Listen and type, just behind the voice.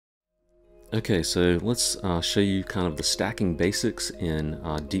Okay, so let's show you kind of the stacking basics in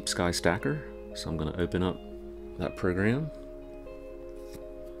DeepSkyStacker. So I'm going to open up that program.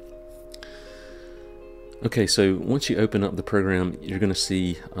 Okay, so once you open up the program, you're going to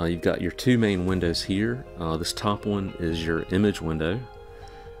see you've got your two main windows here. This top one is your image window,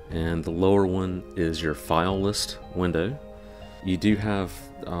 and the lower one is your file list window. You do have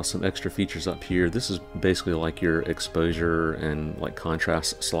some extra features up here. This is basically like your exposure and like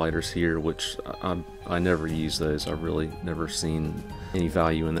contrast sliders here, which I never use those. I've really never seen any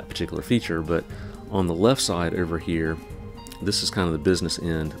value in that particular feature. But on the left side over here, this is kind of the business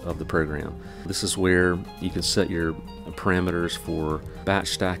end of the program. This is where you can set your parameters for batch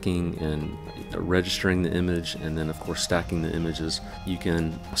stacking and registering the image, and then of course stacking the images. You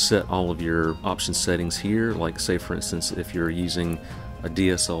can set all of your option settings here, like say for instance if you're using a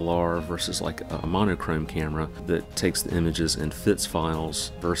DSLR versus like a monochrome camera that takes the images in FITS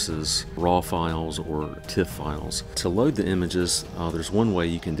files versus RAW files or TIFF files. To load the images, there's one way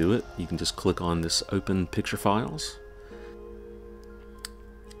you can do it. You can just click on this Open Picture Files.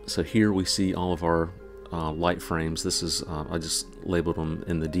 So here we see all of our light frames. This is, I just labeled them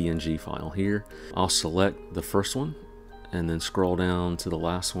in the DNG file here. I'll select the first one and then scroll down to the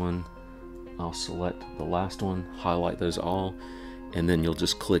last one. I'll select the last one, highlight those all, and then you'll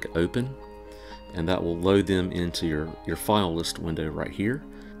just click Open, and that will load them into your file list window right here.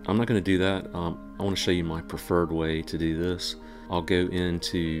 I'm not going to do that. I want to show you my preferred way to do this. I'll go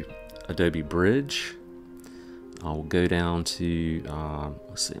into Adobe Bridge. I'll go down to,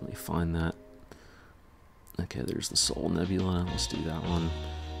 let's see, let me find that. Okay, there's the Sol Nebula. Let's do that one.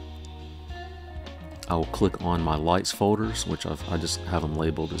 I will click on my lights folders, which I just have them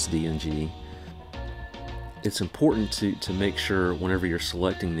labeled as DNG. It's important to make sure whenever you're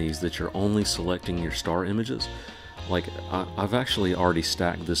selecting these that you're only selecting your star images. Like I've actually already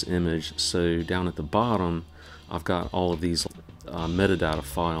stacked this image, so down at the bottom I've got all of these metadata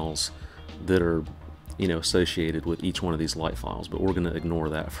files that are associated with each one of these light files, but we're going to ignore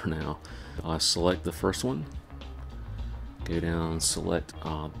that for now. Select the first one, go down, select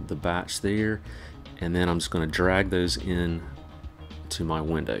the batch there, and then I'm just going to drag those in to my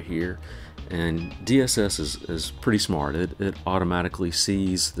window here. And DSS is pretty smart. It automatically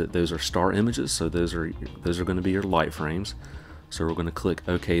sees that those are star images, so those are going to be your light frames. So we're going to click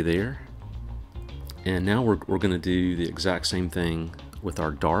OK there, and now we're going to do the exact same thing with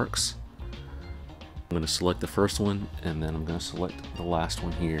our darks. I'm going to select the first one, and then I'm going to select the last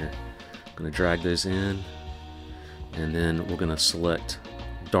one here. I'm going to drag those in, and then we're going to select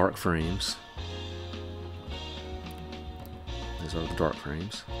dark frames. Those are the dark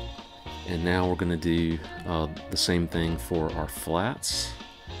frames. And now we're going to do the same thing for our flats.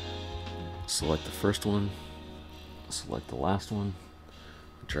 Select the first one, select the last one,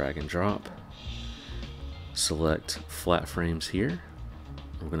 drag and drop, select flat frames here.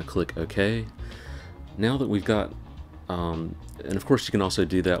 We're going to click OK. Now that we've got, and of course you can also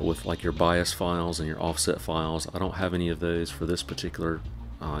do that with like your bias files and your offset files. I don't have any of those for this particular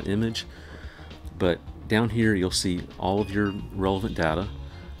image, but down here you'll see all of your relevant data.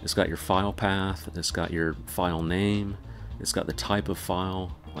 It's got your file path, it's got your file name, it's got the type of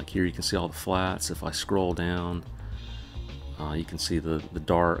file. Like here you can see all the flats. If I scroll down, you can see the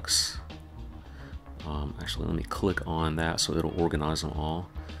darks. Actually, let me click on that so it'll organize them all.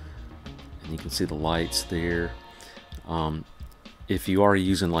 And you can see the lights there. If you are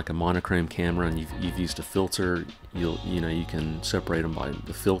using like a monochrome camera and you've used a filter, you can separate them by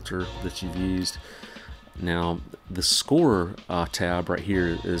the filter that you've used. Now the score tab right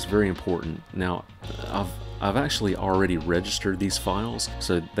here is very important. Now I've actually already registered these files,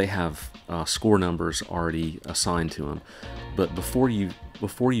 so they have score numbers already assigned to them. But before you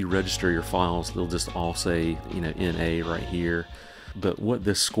register your files, they'll just all say NA right here. But what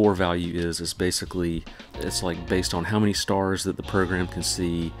this score value is basically, it's like based on how many stars that the program can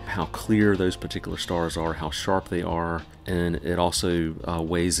see, how clear those particular stars are, how sharp they are, and it also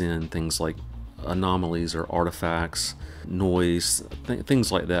weighs in things like anomalies or artifacts, noise,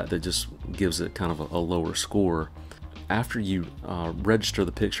 things like that just gives it kind of a lower score. After you register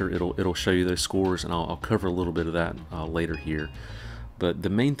the picture, it'll show you those scores, and I'll cover a little bit of that later here. But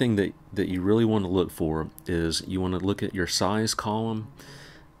the main thing that you really want to look for is you want to look at your size column,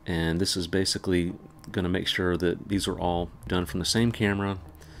 and this is basically going to make sure that these are all done from the same camera.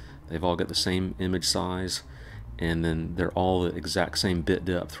 They've all got the same image size, and then they're all the exact same bit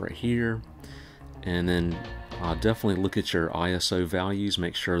depth right here. And then definitely look at your ISO values,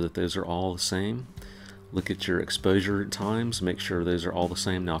 make sure that those are all the same. Look at your exposure times, make sure those are all the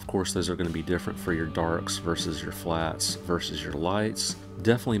same. Now of course those are going to be different for your darks versus your flats versus your lights.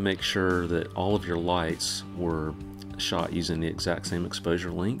 definitely make sure that all of your lights were shot using the exact same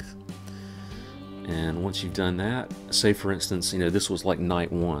exposure length. And once you've done that, say for instance, this was like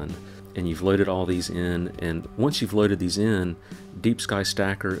night 1, and you've loaded all these in, and once you've loaded these in,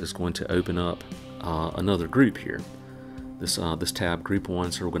 DeepSkyStacker is going to open up another group here. This tab, Group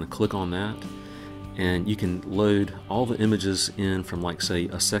 1, so we're going to click on that, and you can load all the images in from, like, say,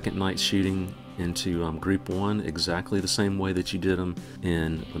 a second night shooting into Group 1 exactly the same way that you did them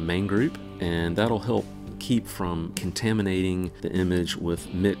in the main group, and that'll help keep from contaminating the image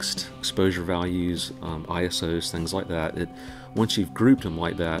with mixed exposure values, ISOs, things like that. Once you've grouped them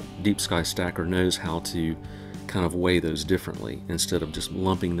like that, DeepSkyStacker knows how to kind of weigh those differently instead of just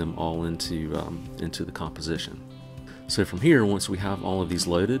lumping them all into the composition. So from here, once we have all of these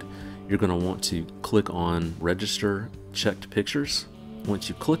loaded, you're going to want to click on Register Checked Pictures. Once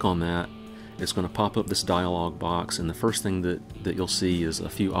you click on that, it's going to pop up this dialog box, and the first thing that you'll see is a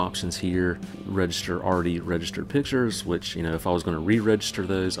few options here. Register already registered pictures, which, if I was going to re-register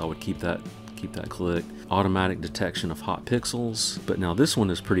those, I would keep that clicked. Automatic detection of hot pixels. But now this one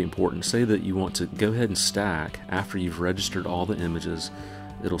is pretty important. Say that you want to go ahead and stack after you've registered all the images.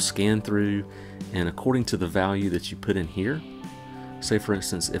 It'll scan through, and according to the value that you put in here, say for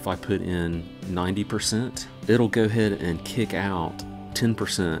instance if I put in 90%, it'll go ahead and kick out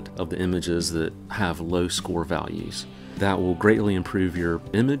 10% of the images that have low score values. That will greatly improve your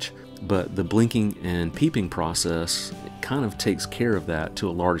image, but the blinking and peeping process kind of takes care of that to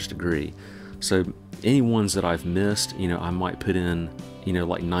a large degree. So any ones that I've missed, I might put in,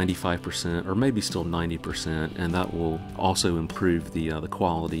 like 95% or maybe still 90%, and that will also improve the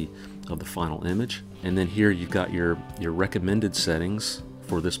quality of the final image. And then here you've got your recommended settings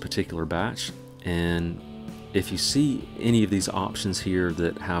for this particular batch, and if you see any of these options here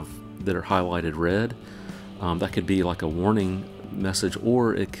that are highlighted red, that could be like a warning message,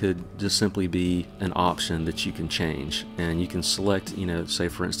 or it could just simply be an option that you can change. And you can select, say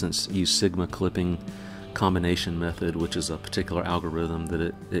for instance, use Sigma clipping combination method, which is a particular algorithm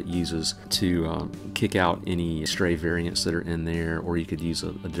that it uses to kick out any stray variants that are in there, or you could use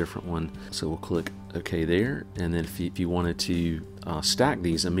a different one. So we'll click OK there, and then if you wanted to stack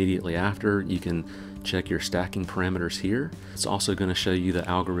these immediately after, you can check your stacking parameters here. It's also going to show you the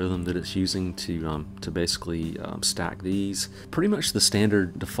algorithm that it's using to basically stack these. Pretty much the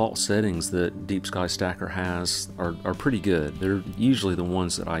standard default settings that DeepSkyStacker has are pretty good. They're usually the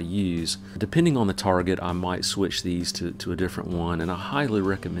ones that I use. Depending on the target, I might switch these to a different one, and I highly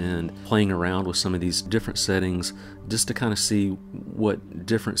recommend playing around with some of these different settings just to kind of see what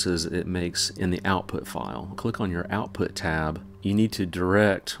differences it makes in the output file. Click on your Output tab. You need to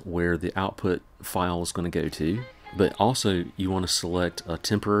direct where the output file is going to go to, but also you want to select a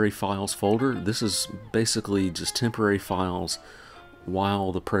temporary files folder. This is basically just temporary files.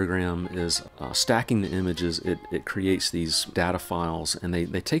 While the program is stacking the images, it creates these data files, and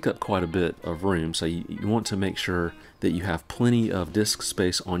they take up quite a bit of room, so you want to make sure that you have plenty of disk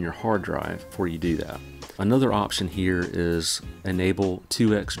space on your hard drive before you do that. Another option here is enable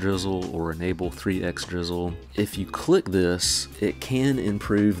 2x drizzle or enable 3x drizzle. If you click this, it can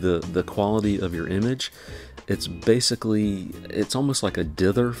improve the quality of your image. It's almost like a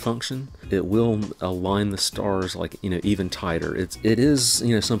dither function. It will align the stars like, even tighter. It is,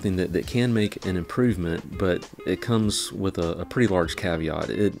 something that can make an improvement, but it comes with a pretty large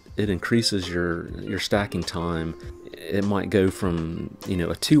caveat. It increases your stacking time. It might go from, a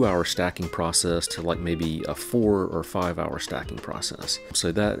 2-hour stacking process to like maybe a 4 or 5-hour stacking process.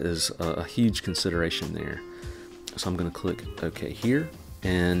 So that is a huge consideration there. So I'm going to click OK here,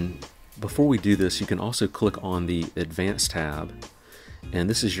 and before we do this, you can also click on the Advanced tab, and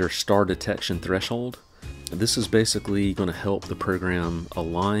this is your star detection threshold. This is basically going to help the program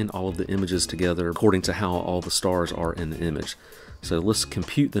align all of the images together according to how all the stars are in the image. So let's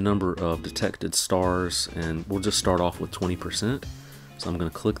compute the number of detected stars, and we'll just start off with 20%. So I'm going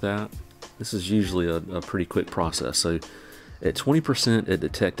to click that. This is usually a pretty quick process. So at 20%, it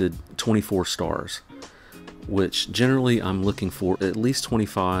detected 24 stars, which generally I'm looking for at least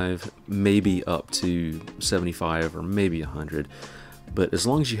 25, maybe up to 75 or maybe 100. But as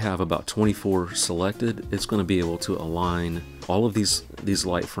long as you have about 24 selected, it's going to be able to align all of these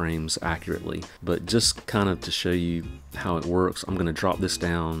light frames accurately. But just kind of to show you how it works, I'm going to drop this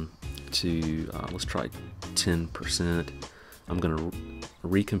down to, let's try 10%. I'm going to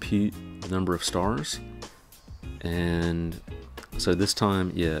recompute the number of stars. And so this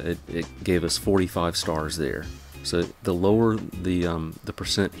time, yeah, it gave us 45 stars there. So the lower the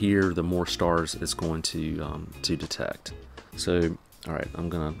percent here, the more stars it's going to detect. So All right, I'm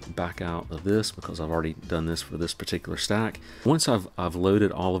gonna back out of this because I've already done this for this particular stack. Once I've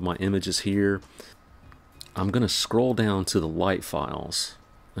loaded all of my images here, I'm gonna scroll down to the light files.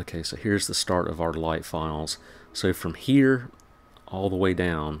 Okay, so here's the start of our light files. So from here all the way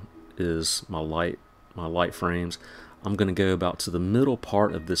down is my light frames. I'm gonna go about to the middle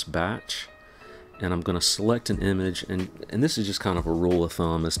part of this batch, and I'm gonna select an image, and this is just kind of a rule of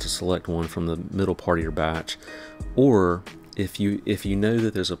thumb, is to select one from the middle part of your batch. Or if you know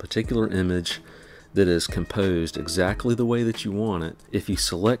that there's a particular image that is composed exactly the way that you want it, if you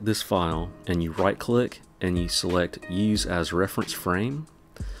select this file and you right click and you select use as reference frame,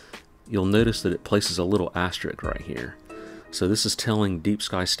 you'll notice that it places a little asterisk right here. So this is telling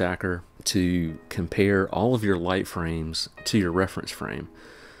DeepSkyStacker to compare all of your light frames to your reference frame.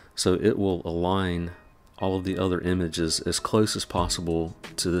 So it will align all of the other images as close as possible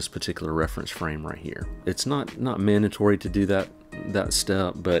to this particular reference frame right here. It's not mandatory to do that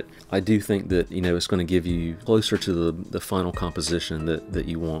step, but I do think that, you know, it's going to give you closer to the final composition that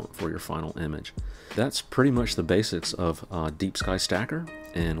you want for your final image. That's pretty much the basics of DeepSkyStacker,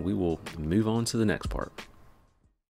 and we will move on to the next part.